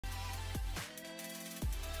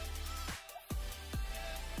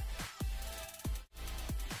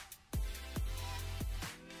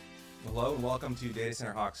Hello and welcome to Data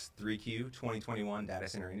Center Hawk's 3Q 2021 Data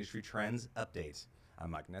Center Industry Trends Update.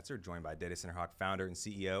 I'm Mike Netzer, joined by Data Center Hawk founder and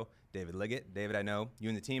CEO, David Liggett. David, I know you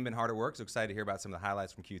and the team have been hard at work, so excited to hear about some of the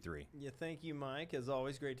highlights from Q3. Yeah, thank you, Mike. As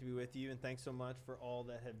always, great to be with you, and thanks so much for all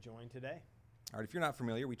that have joined today. All right, if you're not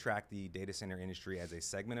familiar, we track the data center industry as a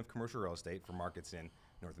segment of commercial real estate for markets in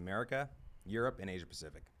North America, Europe, and Asia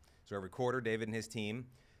Pacific. So every quarter, David and his team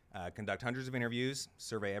conduct hundreds of interviews,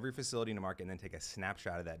 survey every facility in the market, and then take a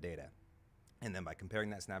snapshot of that data. And then by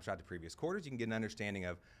comparing that snapshot to previous quarters, you can get an understanding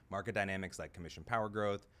of market dynamics like commission power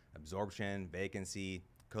growth, absorption, vacancy,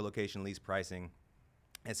 co-location lease pricing,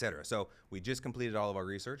 etc. So we just completed all of our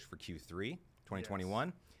research for Q3 2021,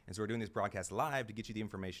 yes. And so we're doing this broadcast live to get you the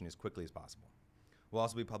information as quickly as possible. We'll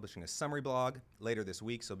also be publishing a summary blog later this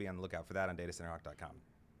week, so be on the lookout for that on datacenterhawk.com.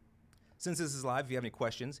 Since this is live, if you have any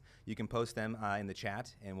questions, you can post them in the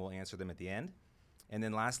chat, and we'll answer them at the end. And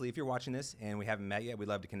then lastly, if you're watching this and we haven't met yet, we'd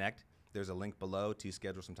love to connect. There's a link below to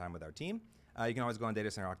schedule some time with our team. You can always go on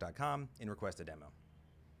datacenterhawk.com and request a demo.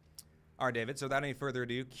 All right, David, so without any further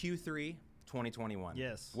ado, Q3 2021.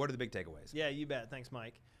 Yes. What are the big takeaways? Yeah, you bet. Thanks,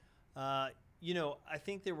 Mike. You know, I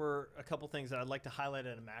think there were a couple things that I'd like to highlight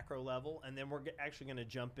at a macro level, and then we're actually going to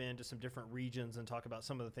jump into some different regions and talk about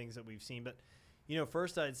some of the things that we've seen. But you know,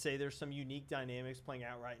 first I'd say there's some unique dynamics playing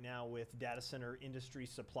out right now with data center industry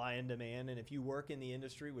supply and demand. And if you work in the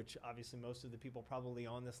industry, which obviously most of the people probably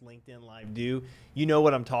on this LinkedIn Live do, you know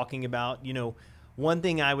what I'm talking about. You know, one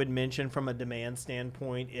thing I would mention from a demand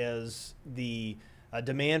standpoint is the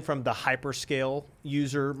demand from the hyperscale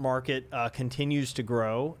user market continues to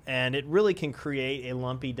grow, and it really can create a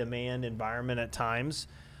lumpy demand environment at times.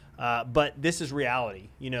 But this is reality,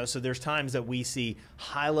 you know, so there's times that we see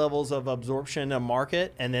high levels of absorption in a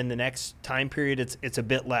market, and then the next time period it's a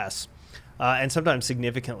bit less, and sometimes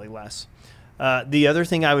significantly less. The other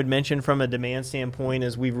thing I would mention from a demand standpoint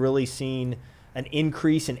is we've really seen an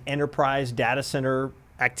increase in enterprise data center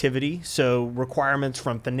activity, so requirements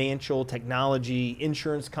from financial, technology,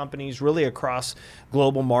 insurance companies, really across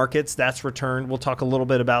global markets, that's returned. We'll talk a little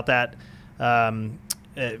bit about that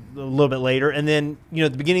a little bit later. And then, you know,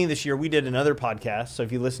 at the beginning of this year, we did another podcast. So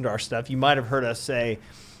if you listen to our stuff, you might have heard us say,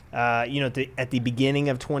 you know, at the beginning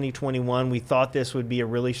of 2021, we thought this would be a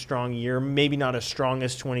really strong year, maybe not as strong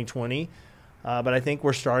as 2020, but I think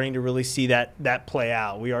we're starting to really see that play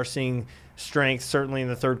out. We are seeing strength, certainly in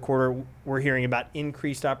the third quarter. We're hearing about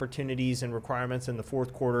increased opportunities and requirements in the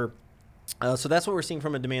fourth quarter. So that's what we're seeing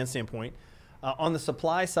from a demand standpoint. On the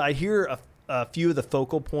supply side, here are a few of the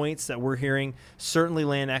focal points that we're hearing. Certainly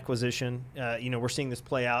land acquisition. You know, we're seeing this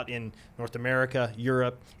play out in North America,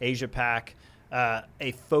 Europe, Asia Pac.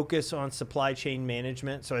 A focus on supply chain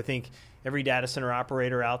management. So I think every data center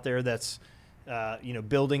operator out there that's you know,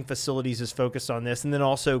 building facilities is focused on this. And then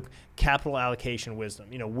also capital allocation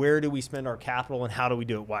wisdom. You know, where do we spend our capital and how do we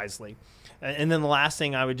do it wisely? And then the last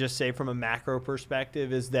thing I would just say from a macro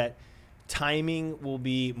perspective is that timing will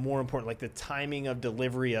be more important, like the timing of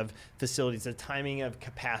delivery of facilities, the timing of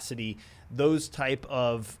capacity. Those type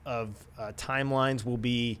of timelines will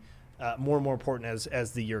be more and more important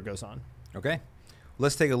as the year goes on. Okay.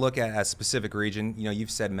 Let's take a look at a specific region. You know,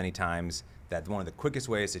 you've said many times that one of the quickest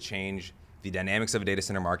ways to change the dynamics of a data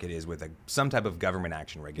center market is with some type of government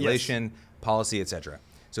action, regulation, yes, policy, et cetera.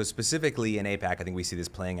 So specifically in APAC, I think we see this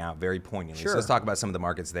playing out very poignantly. Sure. So let's talk about some of the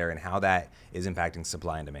markets there and how that is impacting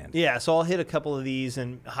supply and demand. Yeah, so I'll hit a couple of these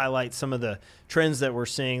and highlight some of the trends that we're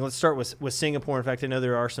seeing. Let's start with Singapore. In fact, I know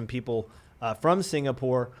there are some people from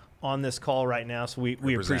Singapore on this call right now, so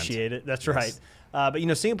we appreciate it. That's yes, right. But, you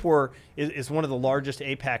know, Singapore is one of the largest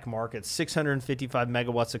APAC markets, 655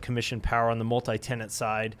 megawatts of commissioned power on the multi-tenant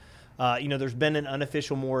side. You know, there's been an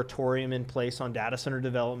unofficial moratorium in place on data center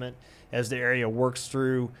development as the area works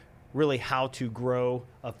through really how to grow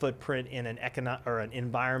a footprint in an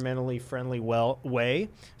environmentally friendly way.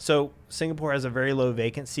 So Singapore has a very low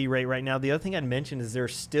vacancy rate right now. The other thing I'd mention is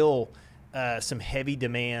there's still some heavy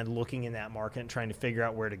demand looking in that market and trying to figure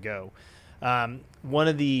out where to go. One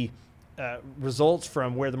of the results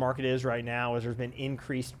from where the market is right now is there's been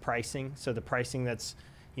increased pricing. So the pricing that's,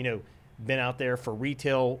 you know, been out there for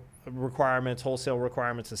retail requirements, wholesale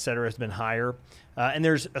requirements, et cetera, has been higher. And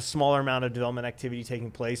there's a smaller amount of development activity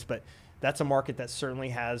taking place, but that's a market that certainly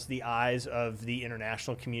has the eyes of the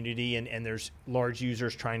international community, and there's large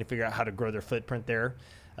users trying to figure out how to grow their footprint there.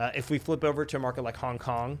 If we flip over to a market like Hong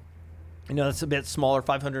Kong, you know, it's a bit smaller,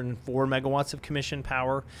 504 megawatts of commissioned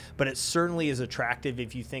power, but it certainly is attractive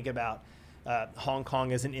if you think about Hong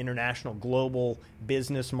Kong as an international global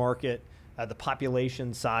business market, the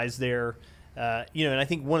population size there. And I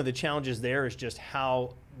think one of the challenges there is just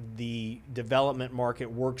how the development market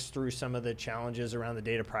works through some of the challenges around the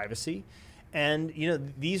data privacy. And,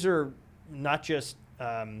 these are not just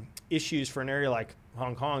issues for an area like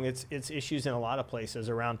Hong Kong, it's issues in a lot of places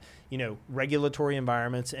around, regulatory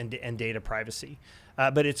environments and data privacy.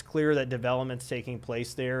 But it's clear that development's taking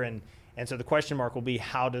place there. And so the question mark will be,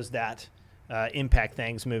 how does that impact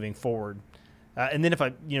things moving forward? And then if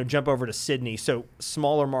I jump over to Sydney, so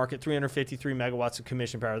smaller market, 353 megawatts of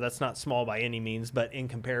commission power. That's not small by any means, but in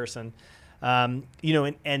comparison, and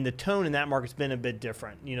the tone in that market's been a bit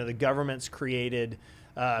different. The government's created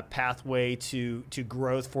a pathway to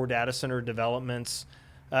growth for data center developments.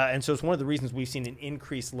 And so it's one of the reasons we've seen an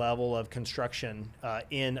increased level of construction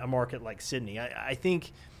in a market like Sydney. I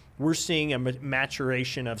think we're seeing a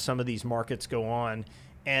maturation of some of these markets go on.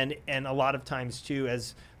 And a lot of times, too,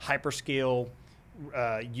 as hyperscale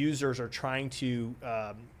users are trying to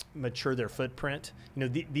mature their footprint,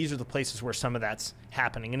 these are the places where some of that's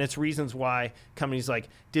happening. And it's reasons why companies like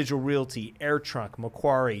Digital Realty, AirTrunk,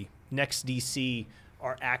 Macquarie, NextDC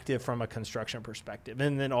are active from a construction perspective.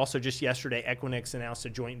 And then also just yesterday, Equinix announced a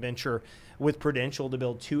joint venture with Prudential to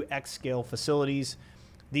build 2 xScale facilities.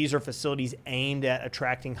 These are facilities aimed at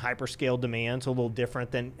attracting hyperscale demand, so a little different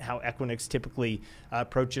than how Equinix typically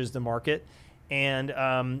approaches the market. And,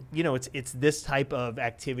 it's this type of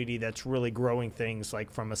activity that's really growing things like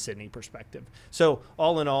from a Sydney perspective. So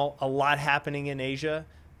all in all, a lot happening in Asia.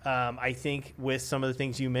 I think with some of the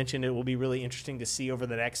things you mentioned, it will be really interesting to see over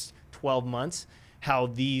the next 12 months how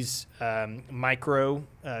these micro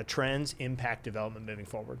trends impact development moving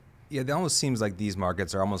forward. Yeah, it almost seems like these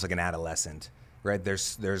markets are almost like an adolescent, right?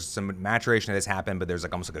 There's some maturation that has happened, but there's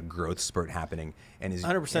almost like a growth spurt happening. And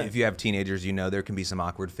 100%. If you have teenagers, there can be some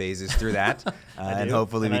awkward phases through that, and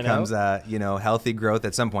hopefully becomes healthy growth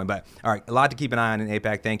at some point. But all right, a lot to keep an eye on in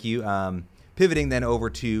APAC. Thank you. Pivoting then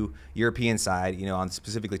over to European side, on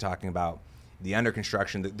specifically talking about the under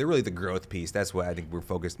construction, they're really the growth piece. That's what I think we're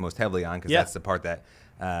focused most heavily on, because that's the part that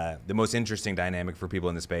the most interesting dynamic for people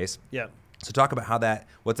in the space. Yeah. So talk about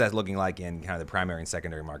what's that looking like in kind of the primary and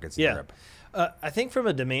secondary markets in Europe. I think from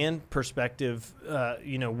a demand perspective,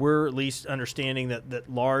 we're at least understanding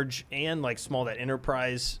that large and like small, that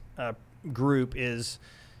enterprise group is,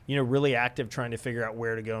 really active trying to figure out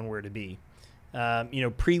where to go and where to be.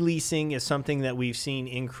 Pre-leasing is something that we've seen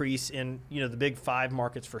increase in, the big 5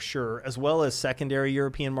 markets for sure, as well as secondary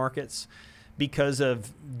European markets because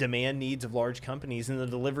of demand needs of large companies and the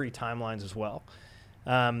delivery timelines as well.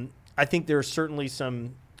 I think there's certainly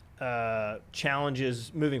some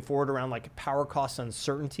challenges moving forward around like power cost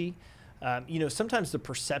uncertainty. Sometimes the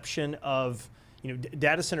perception of,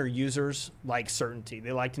 data center users like certainty.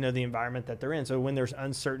 They like to know the environment that they're in. So when there's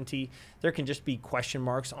uncertainty, there can just be question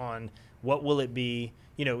marks on what will it be.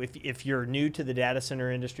 If you're new to the data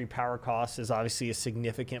center industry, power cost is obviously a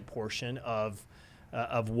significant portion of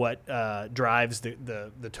what drives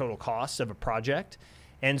the total cost of a project.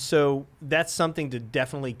 And so that's something to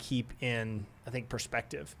definitely keep in, I think,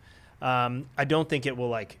 perspective. I don't think it will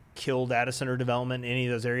like kill data center development in any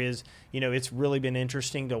of those areas. It's really been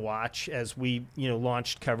interesting to watch as we,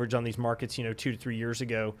 launched coverage on these markets, 2 to 3 years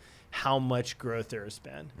ago, how much growth there has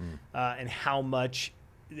been and how much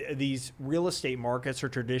these real estate markets are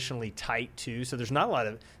traditionally tight too. So there's not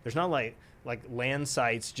like land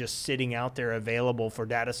sites just sitting out there available for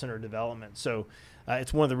data center development. So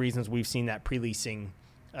it's one of the reasons we've seen that pre-leasing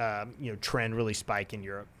trend really spike in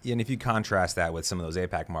Europe. Yeah, and if you contrast that with some of those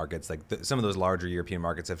APAC markets, like some of those larger European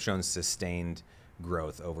markets have shown sustained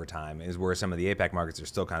growth over time, is where some of the APAC markets are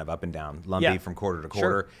still kind of up and down, lumpy from quarter to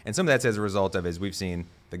quarter. Sure. And some of that's as a result of, as we've seen,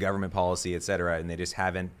 the government policy, et cetera, and they just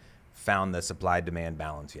haven't found the supply-demand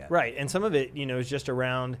balance yet. Right, and some of it, is just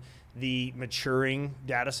around the maturing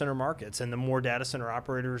data center markets, and the more data center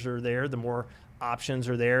operators are there, the more options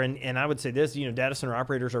are there. And I would say this, data center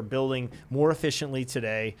operators are building more efficiently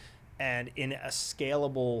today and in a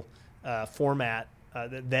scalable format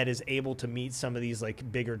that is able to meet some of these like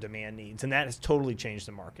bigger demand needs. And that has totally changed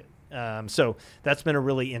the market. So that's been a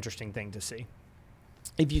really interesting thing to see.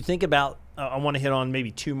 If you think about, I want to hit on maybe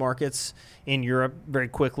 2 markets in Europe very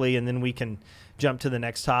quickly, and then we can jump to the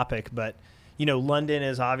next topic. But, London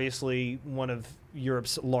is obviously one of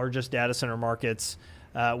Europe's largest data center markets.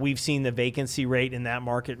 We've seen the vacancy rate in that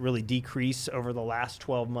market really decrease over the last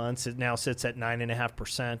 12 months. It now sits at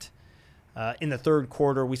 9.5%. In the third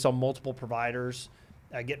quarter, we saw multiple providers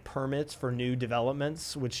get permits for new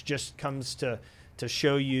developments, which just comes to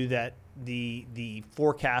show you that the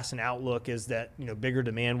forecast and outlook is that bigger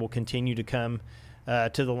demand will continue to come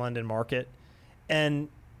to the London market. And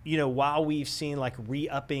while we've seen like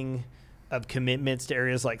re-upping of commitments to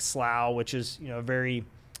areas like Slough, which is a very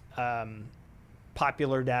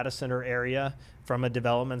popular data center area from a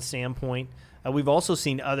development standpoint. We've also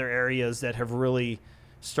seen other areas that have really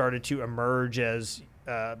started to emerge as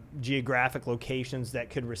geographic locations that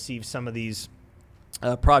could receive some of these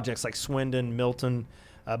projects, like Swindon, Milton,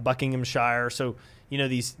 Buckinghamshire. So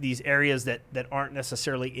these areas that aren't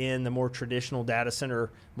necessarily in the more traditional data center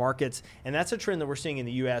markets, and that's a trend that we're seeing in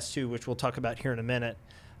the U.S. too, which we'll talk about here in a minute.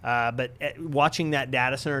 But watching that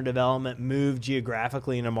data center development move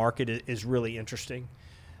geographically in a market is really interesting.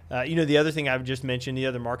 The other thing I've just mentioned, the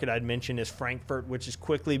other market I'd mention is Frankfurt, which has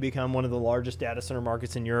quickly become one of the largest data center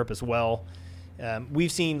markets in Europe as well.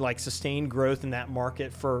 We've seen like sustained growth in that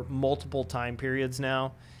market for multiple time periods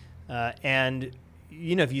now. And,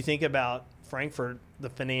 if you think about Frankfurt, the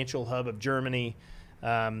financial hub of Germany,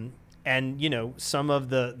 and, some of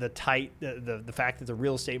the fact that the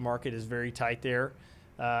real estate market is very tight there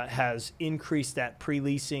has increased that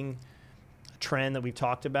pre-leasing trend that we've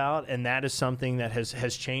talked about, and that is something that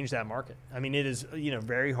has changed that market. I mean, it is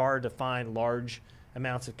very hard to find large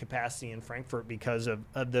amounts of capacity in Frankfurt because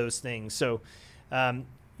of those things. So,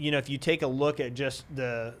 if you take a look at just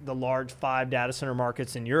the large 5 data center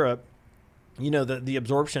markets in Europe, the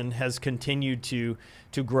absorption has continued to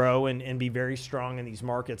grow and be very strong in these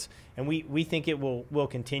markets, and we think it will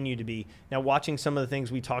continue to be. Now, watching some of the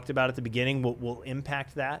things we talked about at the beginning will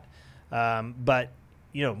impact that, but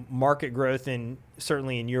market growth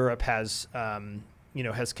certainly in Europe has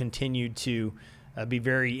continued to be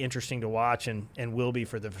very interesting to watch and will be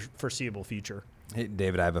for the foreseeable future. Hey,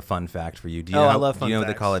 David, I have a fun fact for you. I love fun Do you know facts.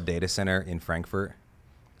 what they call a data center in Frankfurt?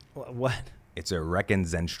 What? It's a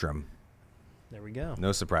Rechenzentrum. There we go.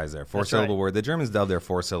 No surprise there. 4-syllable word. The Germans love their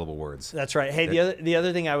 4-syllable words. That's right. Hey, the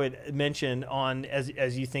other thing I would mention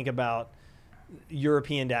as you think about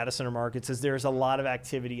European data center markets is there's a lot of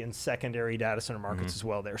activity in secondary data center markets as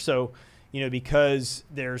well there. So, because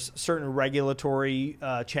there's certain regulatory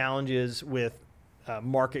challenges with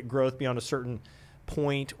market growth beyond a certain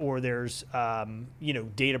point, or there's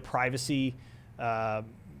data privacy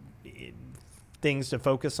things to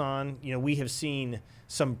focus on. We have seen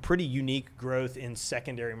some pretty unique growth in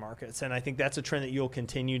secondary markets, and I think that's a trend that you'll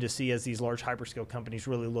continue to see as these large hyperscale companies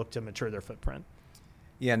really look to mature their footprint.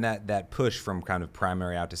 Yeah, and that push from kind of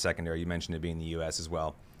primary out to secondary, you mentioned it being the U.S. as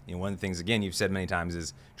well. One of the things, again, you've said many times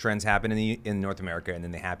is trends happen in North America, and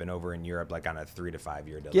then they happen over in Europe, like on a 3 to 5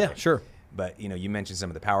 year delay. Yeah, sure. But, you mentioned some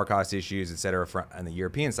of the power cost issues, et cetera. On the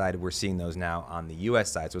European side, we're seeing those now on the U.S.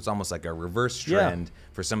 side. So it's almost like a reverse trend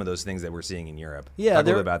for some of those things that we're seeing in Europe. Yeah, Talk a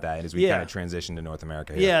little about that as we kind of transition to North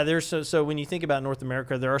America here. Yeah, so when you think about North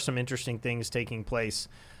America, there are some interesting things taking place.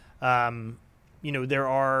 There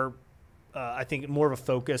are, I think, more of a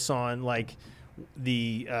focus on like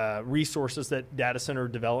the resources that data center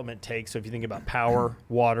development takes. So if you think about power,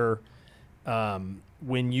 water,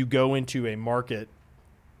 when you go into a market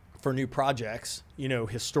for new projects,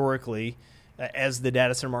 historically, as the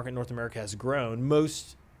data center market in North America has grown,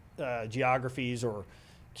 most geographies or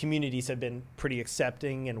communities have been pretty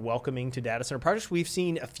accepting and welcoming to data center projects. We've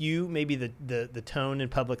seen a few, maybe the tone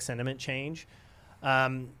and public sentiment change.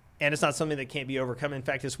 And it's not something that can't be overcome. In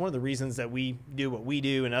fact, it's one of the reasons that we do what we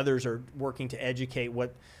do, and others are working to educate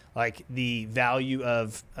what like the value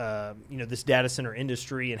of this data center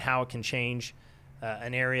industry and how it can change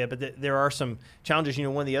an area. But there are some challenges.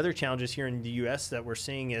 One of the other challenges here in the U.S. that we're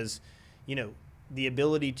seeing is, the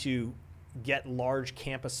ability to get large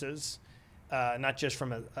campuses, not just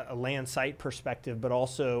from a land site perspective, but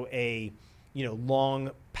also a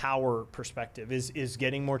long power perspective is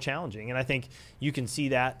getting more challenging. And I think you can see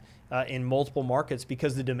that in multiple markets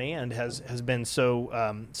because the demand has been so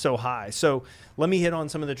high. So let me hit on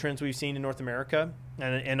some of the trends we've seen in North America,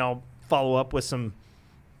 and I'll follow up with some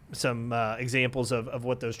examples of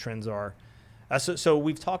what those trends are. So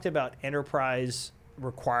we've talked about enterprise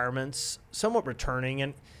requirements somewhat returning,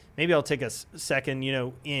 and maybe I'll take a second.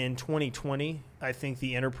 In 2020, I think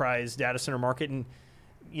the enterprise data center market, and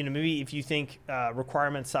maybe if you think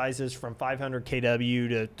requirement sizes from 500 kW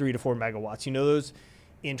to 3 to 4 megawatts, those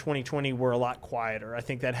in 2020 were a lot quieter. I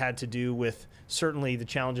think that had to do with certainly the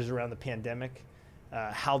challenges around the pandemic,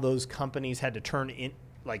 how those companies had to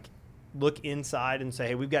look inside and say,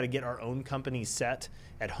 hey, we've got to get our own company set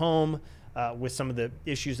at home with some of the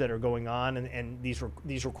issues that are going on, and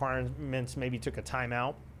these requirements maybe took a time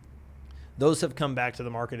out. Those have come back to the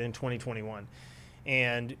market in 2021.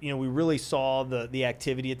 And, we really saw the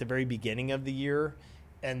activity at the very beginning of the year.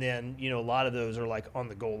 And then, a lot of those are like on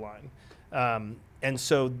the goal line. And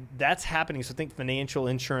so that's happening. So think financial,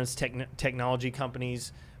 insurance, technology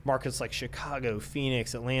companies, markets like Chicago,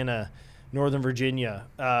 Phoenix, Atlanta, Northern Virginia,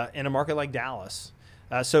 and a market like Dallas.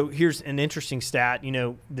 So here's an interesting stat.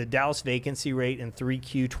 The Dallas vacancy rate in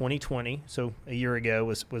 3Q 2020, so a year ago,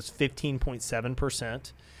 was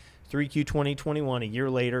 15.7%. 3Q 2021, a year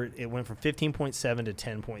later, it went from 15.7 to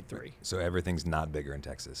 10.3. So everything's not bigger in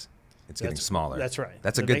Texas. It's getting smaller. That's right.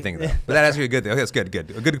 That's a good thing, though. But that actually a good thing. Okay, that's good.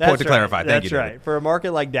 A good point to clarify. Thank you, David. That's right. For a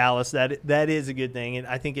market like Dallas, that is a good thing. And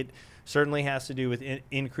I think it certainly has to do with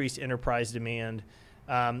increased enterprise demand.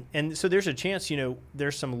 And so there's a chance,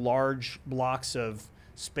 there's some large blocks of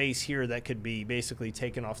space here that could be basically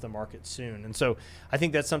taken off the market soon. And so I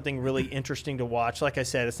think that's something really interesting to watch. Like I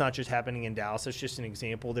said, it's not just happening in Dallas. It's just an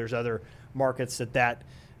example. There's other markets that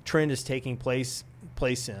trend is taking place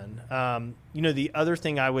in. The other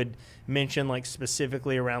thing I would mention, like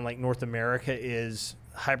specifically around like North America, is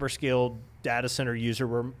hyperscale data center user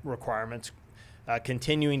requirements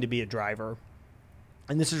continuing to be a driver.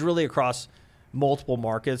 And this is really across multiple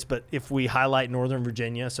markets, but if we highlight Northern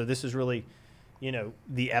Virginia, so this is really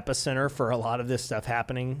the epicenter for a lot of this stuff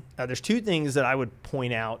happening. There's two things that I would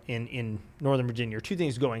point out in Northern Virginia, or two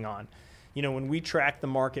things going on. When we track the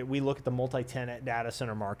market, we look at the multi-tenant data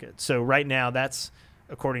center market. So right now, that's,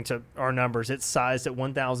 according to our numbers, it's sized at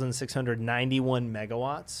 1,691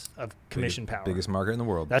 megawatts of commission power. Biggest market in the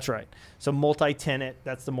world. That's right. So multi-tenant,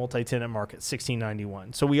 that's the multi-tenant market,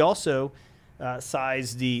 1,691. So we also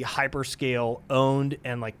size the hyperscale owned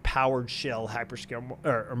and like powered shell hyperscale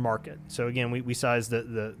or market. So again, we size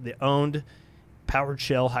the owned powered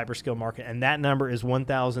shell hyperscale market, and that number is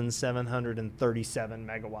 1,737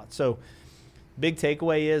 megawatts. So big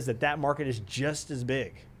takeaway is that market is just as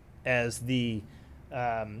big as the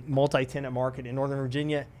multi-tenant market in Northern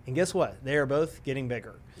Virginia. And guess what? They are both getting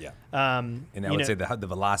bigger. Yeah. And I would say the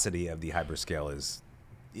velocity of the hyperscale is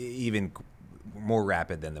even more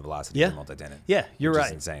rapid than the velocity of the multi-tenant. Yeah, you're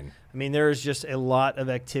right. Insane. I mean, there is just a lot of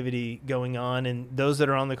activity going on, and those that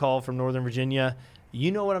are on the call from Northern Virginia,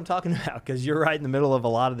 you know what I'm talking about because you're right in the middle of a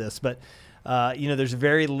lot of this. But there's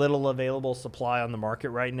very little available supply on the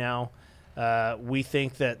market right now. We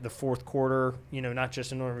think that the fourth quarter, not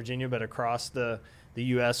just in Northern Virginia but across the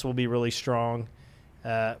U.S. will be really strong.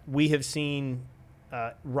 We have seen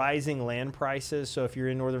rising land prices. So if you're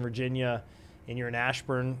in Northern Virginia and you're in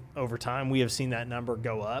Ashburn, over time, we have seen that number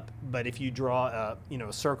go up. But if you draw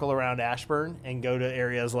a circle around Ashburn and go to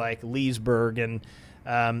areas like Leesburg and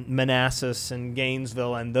Manassas and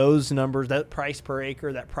Gainesville, and those numbers, that price per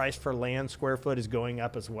acre, that price for land square foot is going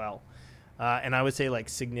up as well. And I would say like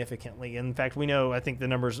significantly. In fact, we know, I think the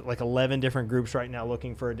number's like 11 different groups right now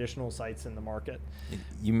looking for additional sites in the market.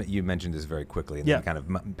 You mentioned this very quickly and then kind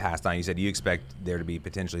of passed on. You said you expect there to be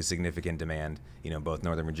potentially significant demand, both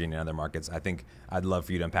Northern Virginia and other markets. I think I'd love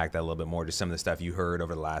for you to unpack that a little bit more, just some of the stuff you heard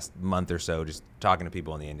over the last month or so, just talking to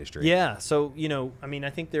people in the industry. Yeah. So, I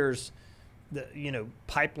think there's the,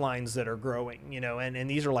 pipelines that are growing, and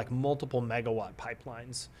these are like multiple megawatt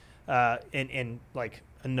pipelines and like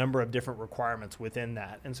a number of different requirements within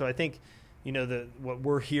that. And so I think, what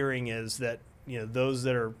we're hearing is that, those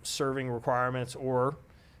that are serving requirements or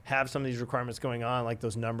have some of these requirements going on, like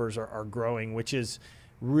those numbers are growing, which is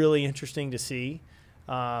really interesting to see.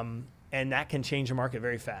 And that can change the market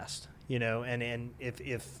very fast, and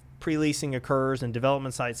if pre-leasing occurs and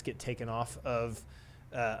development sites get taken off of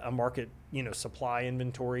a market, supply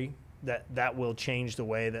inventory, that will change the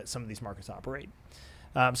way that some of these markets operate.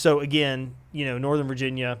 So again, Northern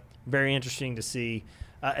Virginia, very interesting to see.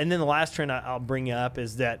 And then the last trend I'll bring up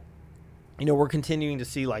is that, we're continuing to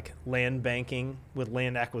see like land banking with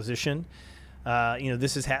land acquisition.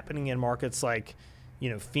 This is happening in markets like,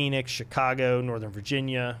 Phoenix, Chicago, Northern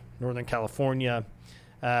Virginia, Northern California,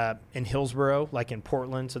 in Hillsborough, like in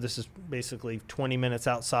Portland. So this is basically 20 minutes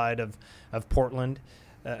outside of Portland.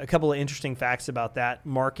 A couple of interesting facts about that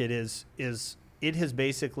market is it has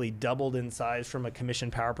basically doubled in size from a commission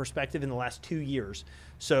power perspective in the last 2 years.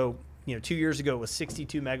 So, 2 years ago it was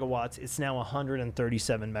 62 megawatts. It's now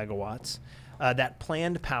 137 megawatts. That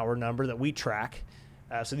planned power number that we track,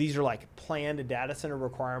 so these are like planned data center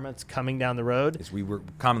requirements coming down the road. Yes, we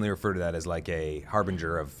commonly refer to that as like a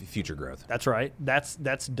harbinger of future growth. That's right.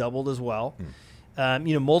 That's doubled as well.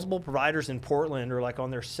 Multiple providers in Portland are like on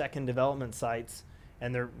their second development sites,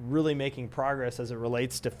 and they're really making progress as it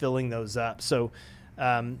relates to filling those up. So,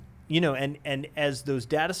 and as those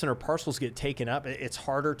data center parcels get taken up, it's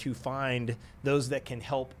harder to find those that can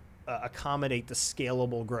help accommodate the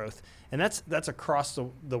scalable growth. And that's across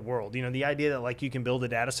the world. The idea that like you can build a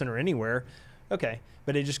data center anywhere, okay,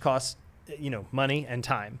 but it just costs, money and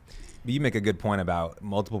time. But you make a good point about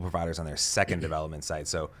multiple providers on their second development site.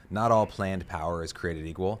 So not all planned power is created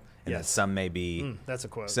equal, and that some may be. That's a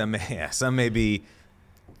quote. Some may be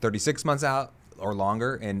 36 months out or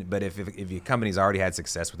longer. But if your company's already had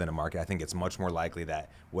success within a market, I think it's much more likely that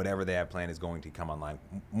whatever they have planned is going to come online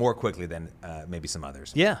more quickly than maybe some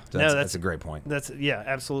others. Yeah, so that's a great point.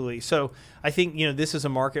 Absolutely. So I think this is a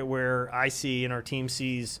market where I see and our team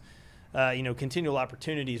sees continual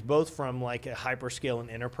opportunities, both from like a hyperscale and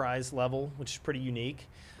enterprise level, which is pretty unique,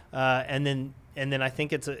 and then I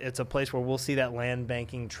think it's a place where we'll see that land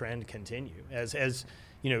banking trend continue as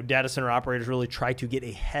data center operators really try to get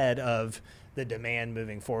ahead of the demand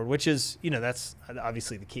moving forward, which is that's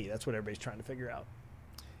obviously the key. That's what everybody's trying to figure out.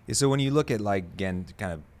 Yeah, so when you look at, like, again,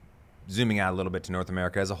 kind of zooming out a little bit to North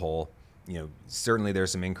America as a whole, certainly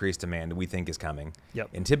there's some increased demand that we think is coming. Yep.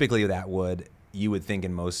 And typically you would think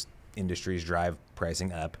in most industries drive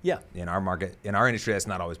pricing up. Yeah. In our industry, that's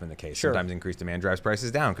not always been the case. Sure. Sometimes increased demand drives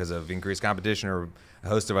prices down because of increased competition or a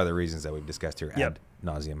host of other reasons that we've discussed here ad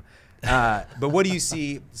nauseum. But what do you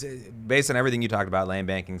see, based on everything you talked about, land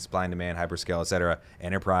banking, supply and demand, hyperscale, et cetera,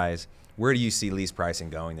 enterprise, where do you see lease pricing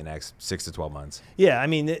going the next 6 to 12 months? Yeah, I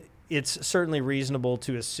mean, it's certainly reasonable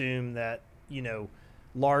to assume that,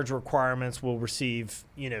 large requirements will receive,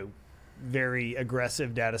 very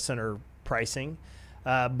aggressive data center pricing.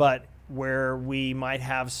 But where we might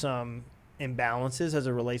have some imbalances as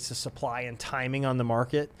it relates to supply and timing on the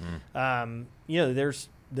market, there's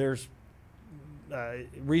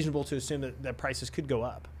reasonable to assume that prices could go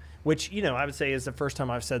up, which, I would say is the first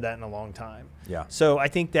time I've said that in a long time. Yeah. So I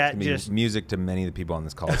think that just music to many of the people on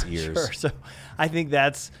this call's ears. Sure. So I think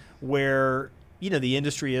that's where, the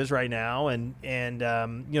industry is right now. And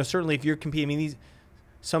certainly if you're competing, I mean,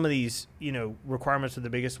 some of these, requirements are the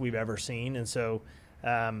biggest we've ever seen. And so,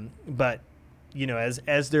 but,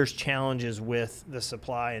 as there's challenges with the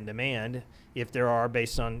supply and demand, if there are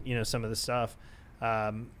based on, some of the stuff,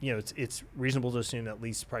 it's reasonable to assume that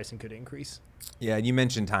lease pricing could increase. Yeah, you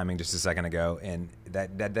mentioned timing just a second ago, and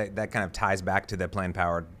that kind of ties back to the planned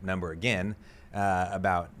power number again,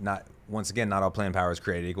 about not all planned power is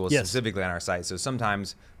created equal, specifically on our site. So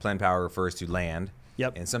sometimes planned power refers to land,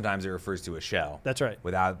 and sometimes it refers to a shell. That's right.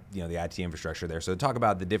 Without the IT infrastructure there. So talk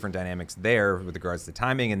about the different dynamics there with regards to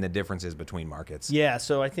timing and the differences between markets. Yeah,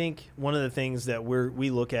 so I think one of the things that we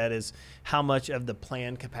look at is how much of the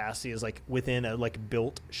planned capacity is like within a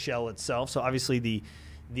built shell itself. So obviously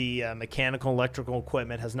the mechanical electrical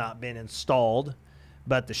equipment has not been installed,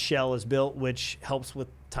 but the shell is built, which helps with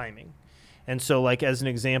timing. And so, like, as an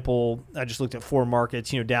example, I just looked at 4 markets.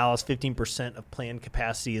 Dallas, 15% of planned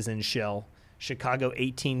capacity is in shell. Chicago,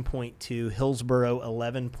 18.2. Hillsboro,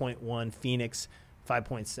 11.1. Phoenix,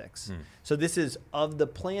 5.6. So this is of the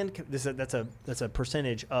planned. That's a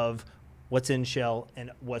percentage of what's in shell and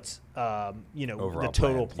what's overall the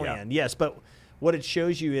total plan. Yeah. Yes, but what it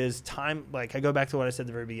shows you is time. Like, I go back to what I said at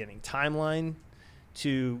the very beginning. Timeline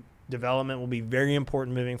to development will be very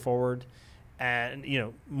important moving forward.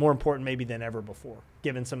 And, more important maybe than ever before,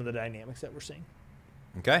 given some of the dynamics that we're seeing.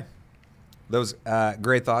 Okay. Those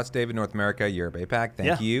great thoughts, David. North America, Europe, APAC.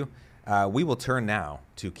 Thank you. We will turn now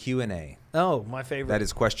to Q&A. Oh, my favorite. That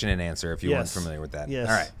is question and answer, if you weren't familiar with that.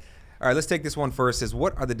 Yes. All right, let's take this one first.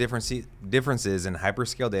 What are the differences in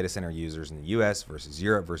hyperscale data center users in the U.S. versus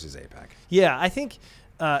Europe versus APAC? Yeah, I think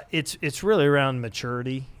it's really around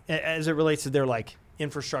maturity as it relates to their,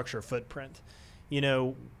 infrastructure footprint.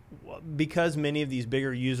 Because many of these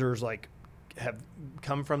bigger users have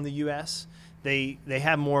come from the U.S., they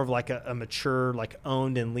have more of a mature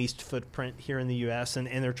owned and leased footprint here in the U.S. and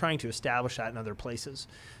they're trying to establish that in other places.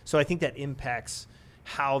 So I think that impacts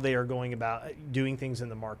how they are going about doing things in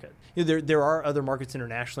the market. There are other markets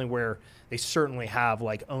internationally where they certainly have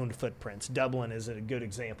owned footprints. Dublin is a good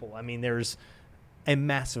example. I mean, there's a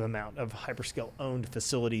massive amount of hyperscale owned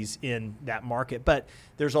facilities in that market, but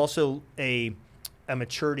there's also a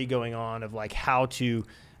maturity going on of how to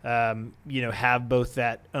have both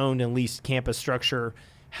that owned and leased campus structure,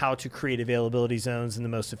 how to create availability zones in the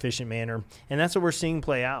most efficient manner, and that's what we're seeing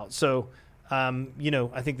play out. So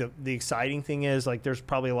I think the exciting thing is there's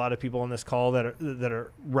probably a lot of people on this call that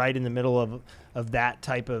are right in the middle of that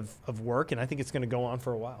type of work, and I think it's going to go on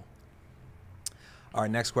for a while. All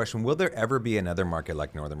right, next question. Will there ever be another market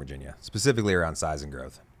like Northern Virginia, specifically around size and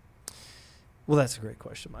growth? Well, that's a great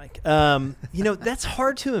question, Mike. That's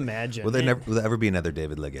hard to imagine. Will there ever be another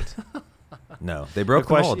David Liggett? No, they broke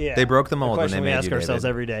the mold. Yeah. They broke the mold when they made you, David. We ask ourselves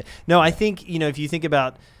every day. No, I think if you think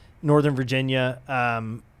about Northern Virginia,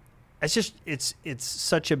 it's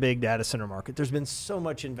such a big data center market. There's been so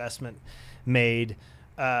much investment made,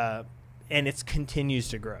 and it continues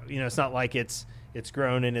to grow. It's not like it's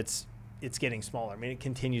grown and it's getting smaller. I mean, it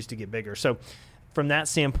continues to get bigger. So, from that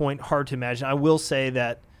standpoint, hard to imagine. I will say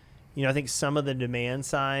that I think some of the demand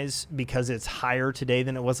size, because it's higher today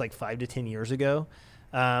than it was like 5 to 10 years ago,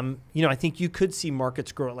 I think you could see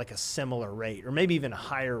markets grow at like a similar rate or maybe even a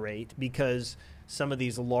higher rate, because some of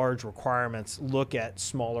these large requirements look at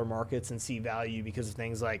smaller markets and see value because of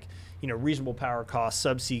things like, reasonable power costs,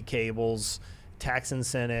 subsea cables, tax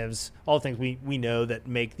incentives, all the things we know that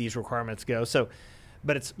make these requirements go. So,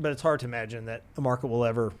 but it's hard to imagine that a market will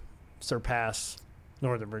ever surpass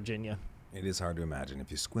Northern Virginia. It is hard to imagine if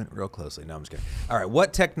you squint real closely. No, I'm just kidding. All right,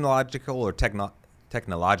 what technological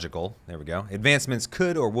there we go, advancements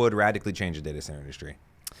could or would radically change the data center industry?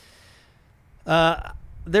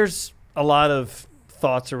 There's a lot of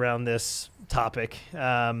thoughts around this topic,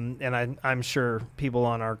 and I'm sure people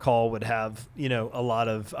on our call would have a lot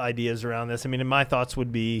of ideas around this. I mean, and my thoughts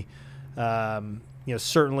would be,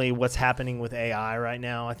 certainly what's happening with AI right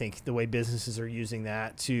now. I think the way businesses are using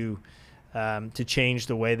that to change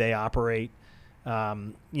the way they operate.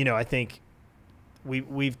 I think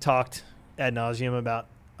we've talked ad nauseum about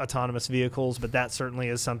autonomous vehicles, but that certainly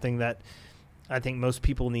is something that I think most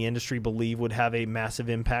people in the industry believe would have a massive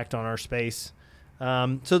impact on our space.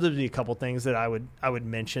 So there'd be a couple things that I would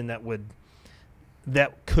mention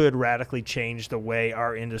that could radically change the way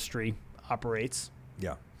our industry operates.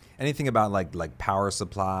 Yeah. Anything about like power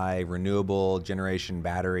supply, renewable generation,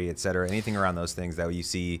 battery, et cetera? Anything around those things that you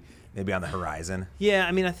see maybe on the horizon? Yeah,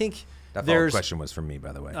 I mean, I think that follow-up question was from me,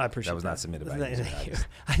 by the way. I appreciate that. Was not submitted by you.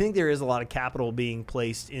 I think there is a lot of capital being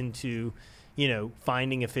placed into,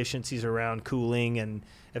 finding efficiencies around cooling and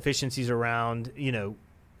efficiencies around,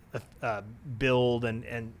 build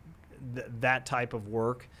and that type of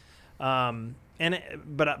work. But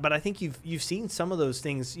I think you've seen some of those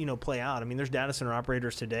things, play out. I mean, there's data center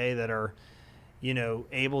operators today that are,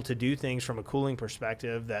 able to do things from a cooling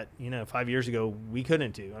perspective that, 5 years ago we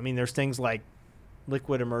couldn't do. I mean, there's things like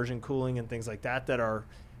liquid immersion cooling and things like that are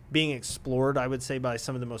being explored, I would say, by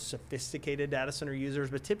some of the most sophisticated data center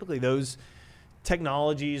users. But typically those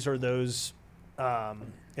technologies or those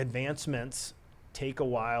advancements take a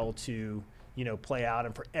while to, play out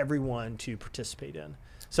and for everyone to participate in.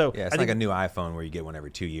 So yeah, it's like a new iPhone where you get one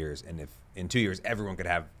every 2 years, and if in 2 years everyone could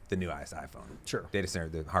have the newest iPhone. Sure. Data center,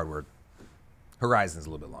 the hardware horizon's a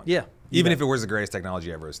little bit longer. Yeah. Even if it was the greatest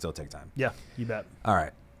technology ever, it would still take time. Yeah, you bet. All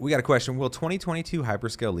right. We got a question. Will 2022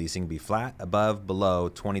 hyperscale leasing be flat, above, below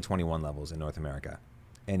 2021 levels in North America?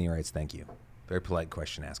 Annie writes, thank you. Very polite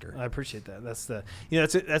question asker. I appreciate that.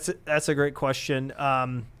 That's a great question.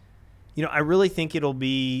 I really think it'll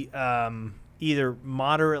be either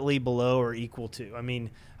moderately below or equal to. I mean,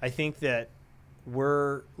 I think that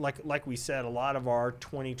we're like we said, a lot of our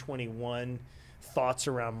 2021 thoughts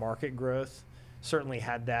around market growth certainly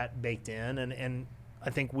had that baked in, and I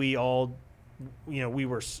think we all, we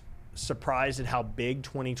were surprised at how big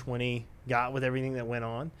 2020 got with everything that went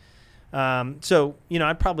on. So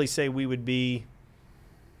I'd probably say we'd be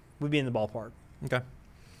in the ballpark. Okay.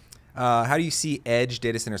 How do you see edge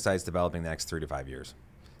data center sites developing the next 3 to 5 years?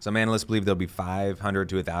 Some analysts believe there'll be 500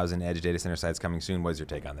 to 1,000 edge data center sites coming soon. What is your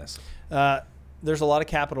take on this? There's a lot of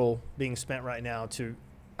capital being spent right now to...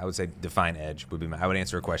 I would say define edge would be I would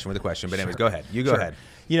answer a question with a question, but anyways, go ahead. You go ahead.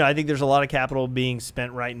 I think there's a lot of capital being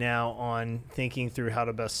spent right now on thinking through how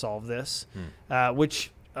to best solve this, which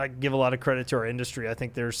I give a lot of credit to our industry. I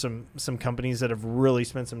think there's some companies that have really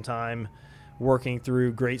spent some time working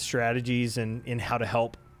through great strategies in how to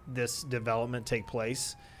help this development take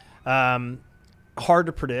place. Hard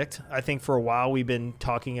to predict. I think for a while we've been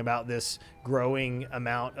talking about this growing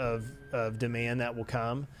amount of demand that will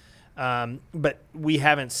come. But we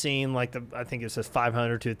haven't seen I think it says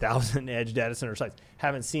 500 to 1,000 edge data center sites.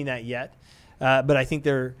 Haven't seen that yet. But I think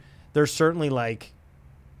there's certainly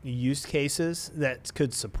use cases that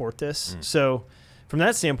could support this. So from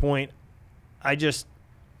that standpoint, I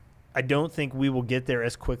don't think we will get there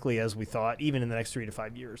as quickly as we thought, even in the next 3 to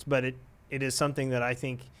 5 years. But it is something that I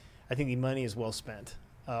think the money is well spent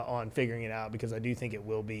on figuring it out, because I do think it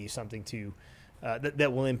will be something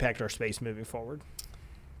that will impact our space moving forward.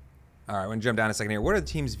 All right, we're going to jump down a second here. What are the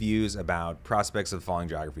team's views about prospects of the following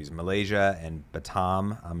geographies? Malaysia and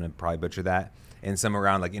Batam, I'm going to probably butcher that, and some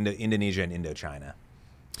around Indonesia and Indochina.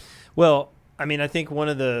 Well, I mean, I think one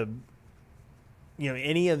of the,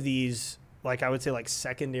 any of these, I would say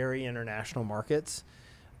secondary international markets,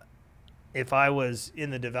 if I was in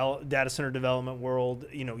the data center development world,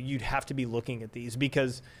 you'd have to be looking at these,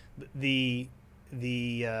 because the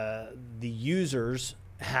users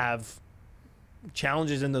have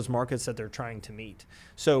challenges in those markets that they're trying to meet.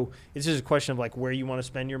 So it's just a question of where you want to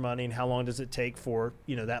spend your money and how long does it take for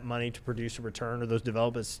that money to produce a return, or those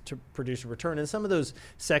developers to produce a return. And some of those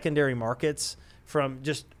secondary markets, from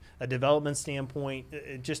just a development standpoint,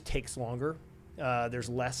 it just takes longer. There's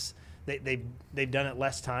less. They've done it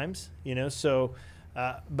less times, So,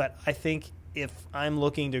 but I think if I'm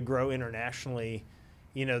looking to grow internationally,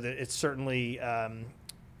 that it's certainly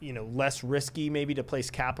less risky maybe to place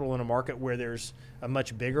capital in a market where there's a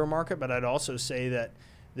much bigger market. But I'd also say that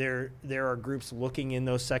there are groups looking in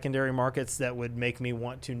those secondary markets that would make me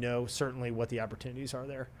want to know certainly what the opportunities are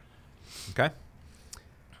there. Okay.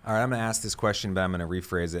 All right, I'm going to ask this question, but I'm going to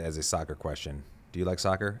rephrase it as a soccer question. Do you like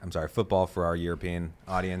soccer? I'm sorry, football for our European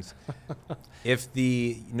audience. If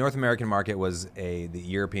the North American market was the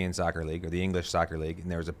European Soccer League or the English Soccer League, and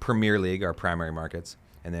there was a Premier League, our primary markets,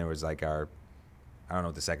 and there was like I don't know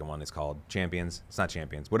what the second one is called, Champions. It's not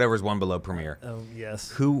Champions. Whatever's one below Premier. Oh,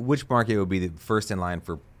 yes. Which market would be the first in line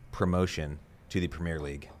for promotion to the Premier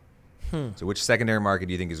League? So which secondary market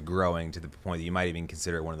do you think is growing to the point that you might even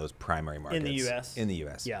consider it one of those primary markets? In the U.S.? In the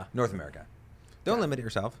U.S. Yeah. North America. Don't limit it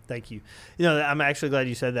yourself. Thank you. I'm actually glad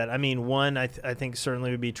you said that. I mean, one I think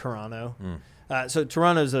certainly would be Toronto. So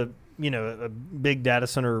Toronto's a big data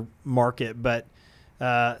center market, but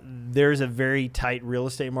there's a very tight real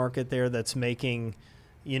estate market there that's making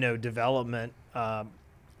development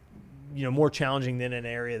more challenging than an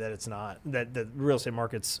area that it's not. That the real estate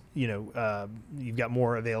market's you've got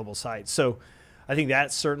more available sites. So I think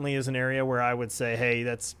that certainly is an area where I would say, hey,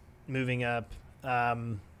 that's moving up.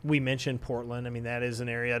 We mentioned Portland. I mean, that is an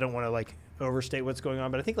area. I don't want to overstate what's going on,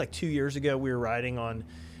 but I think 2 years ago we were writing on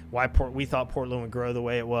why we thought Portland would grow the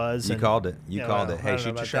way it was. You called it. You called it. Hey,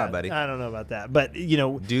 shoot your shot, buddy. I don't know about that, but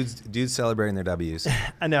dudes celebrating their W's.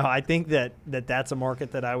 I know. I think that's a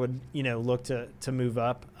market that I would look to move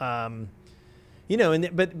up. But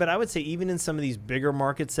I would say even in some of these bigger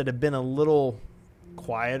markets that have been a little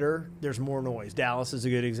quieter, there's more noise. Dallas is a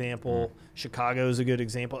good example. Chicago is a good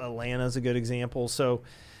example. Atlanta is a good example. So,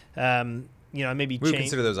 maybe we would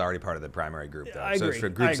consider those already part of the primary group, though. I agree. So for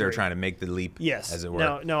groups that are trying to make the leap, yes, as it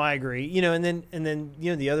were. No, I agree. And then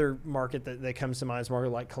the other market that comes to mind is a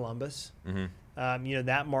market like Columbus.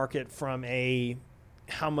 That market from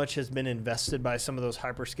how much has been invested by some of those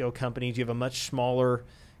hyperscale companies. You have a much smaller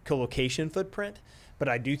co-location footprint, but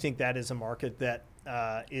I do think that is a market that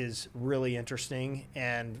is really interesting.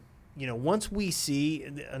 And once we see,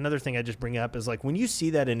 another thing I just bring up is when you see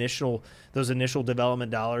those initial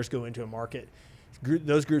development dollars go into a market,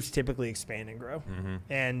 those groups typically expand and grow.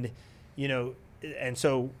 And and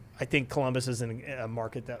so I think Columbus is in a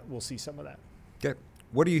market that will see some of that. Okay.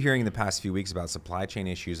 What are you hearing in the past few weeks about supply chain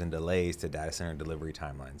issues and delays to data center delivery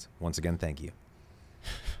timelines? Once again, thank you.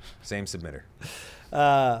 Same submitter.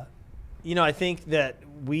 I think that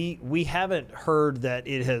we haven't heard that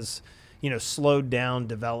it has slowed down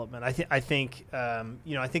development. I think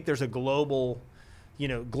there's a global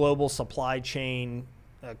supply chain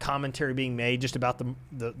commentary being made just about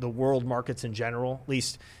the world markets in general. At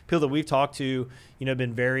least people that we've talked to, have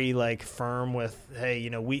been very firm with, hey,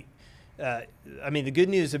 the good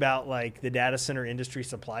news about the data center industry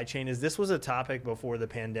supply chain is this was a topic before the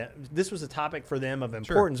pandemic. This was a topic for them of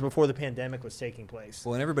importance before the pandemic was taking place.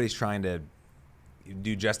 Well, and everybody's trying to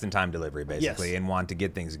do just-in-time delivery, basically, and want to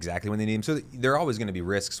get things exactly when they need them. So there are always going to be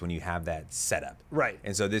risks when you have that setup. Right.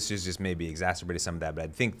 And so this is just maybe exacerbated some of that. But I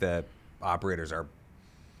think the operators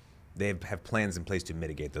have plans in place to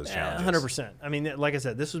mitigate those challenges. 100%. I mean, like I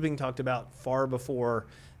said, this was being talked about far before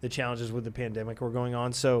the challenges with the pandemic were going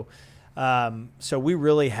on. So we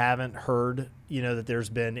really haven't heard, that there's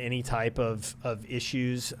been any type of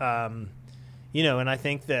issues. And I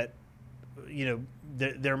think that,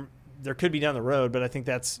 there could be down the road, but I think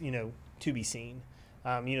that's, to be seen.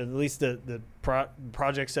 At least the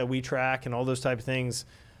projects that we track and all those type of things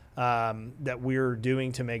that we're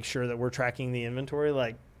doing to make sure that we're tracking the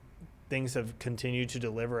inventory, things have continued to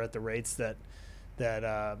deliver at the rates that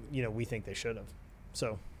we think they should have.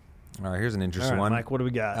 So. All right, here's an interesting one. Mike, what do we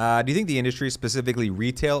got? Do you think the industry, specifically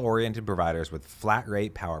retail-oriented providers with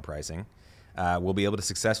flat-rate power pricing, will be able to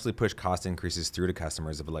successfully push cost increases through to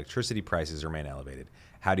customers if electricity prices remain elevated?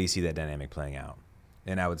 How do you see that dynamic playing out?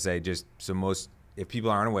 And I would say if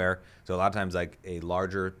people aren't aware, so a lot of times a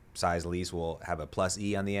larger size lease will have a plus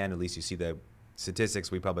E on the end. At least you see the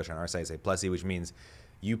statistics we publish on our site say plus E, which means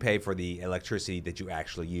you pay for the electricity that you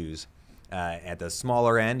actually use. At the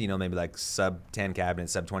smaller end, maybe sub 10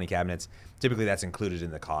 cabinets, sub 20 cabinets, typically that's included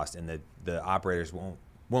in the cost, and the operators won't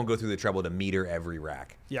go through the trouble to meter every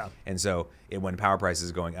rack. Yeah. And so when power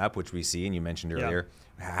prices are going up, which we see, and you mentioned earlier,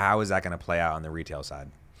 how is that going to play out on the retail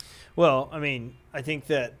side? Well, I mean, I think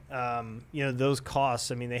that those costs,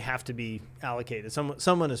 they have to be allocated.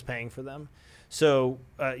 Someone is paying for them. So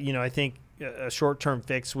I think a short-term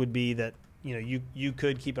fix would be that you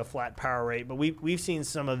could keep a flat power rate, but we've seen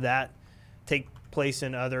some of that take place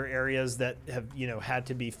in other areas that have had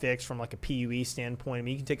to be fixed from like a PUE standpoint. I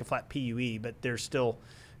mean, you can take a flat PUE, but there's still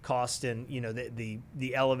cost in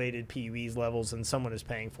the elevated PUEs levels, and someone is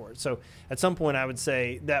paying for it. So at some point, I would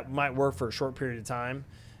say that might work for a short period of time,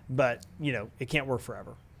 but it can't work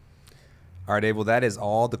forever. All right, Dave. Well, that is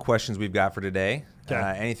all the questions we've got for today.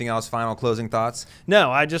 Okay. Anything else? Final closing thoughts?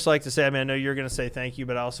 No, I'd just like to say, I mean, I know you're going to say thank you,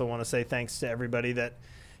 but I also want to say thanks to everybody that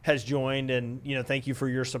has joined, and thank you for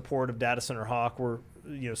your support of Data Center Hawk. We're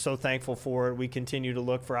so thankful for it. We continue to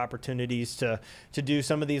look for opportunities to do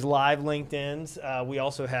some of these live LinkedIns. We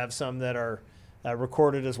also have some that are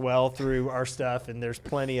recorded as well through our stuff, and there's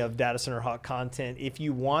plenty of Data Center Hawk content if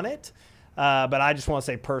you want it. But I just want to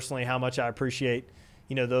say personally how much I appreciate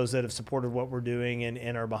those that have supported what we're doing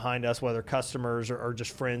and are behind us, whether customers or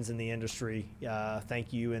just friends in the industry.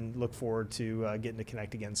 Thank you, and look forward to getting to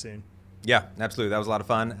connect again soon. Yeah, absolutely. That was a lot of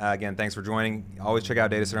fun. Again, thanks for joining. Always check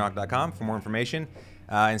out datacenterhawk.com for more information.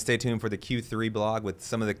 And stay tuned for the Q3 blog with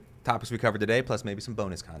some of the topics we covered today, plus maybe some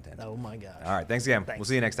bonus content. Oh, my gosh. All right. Thanks again. Thanks. We'll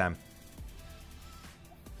see you next time.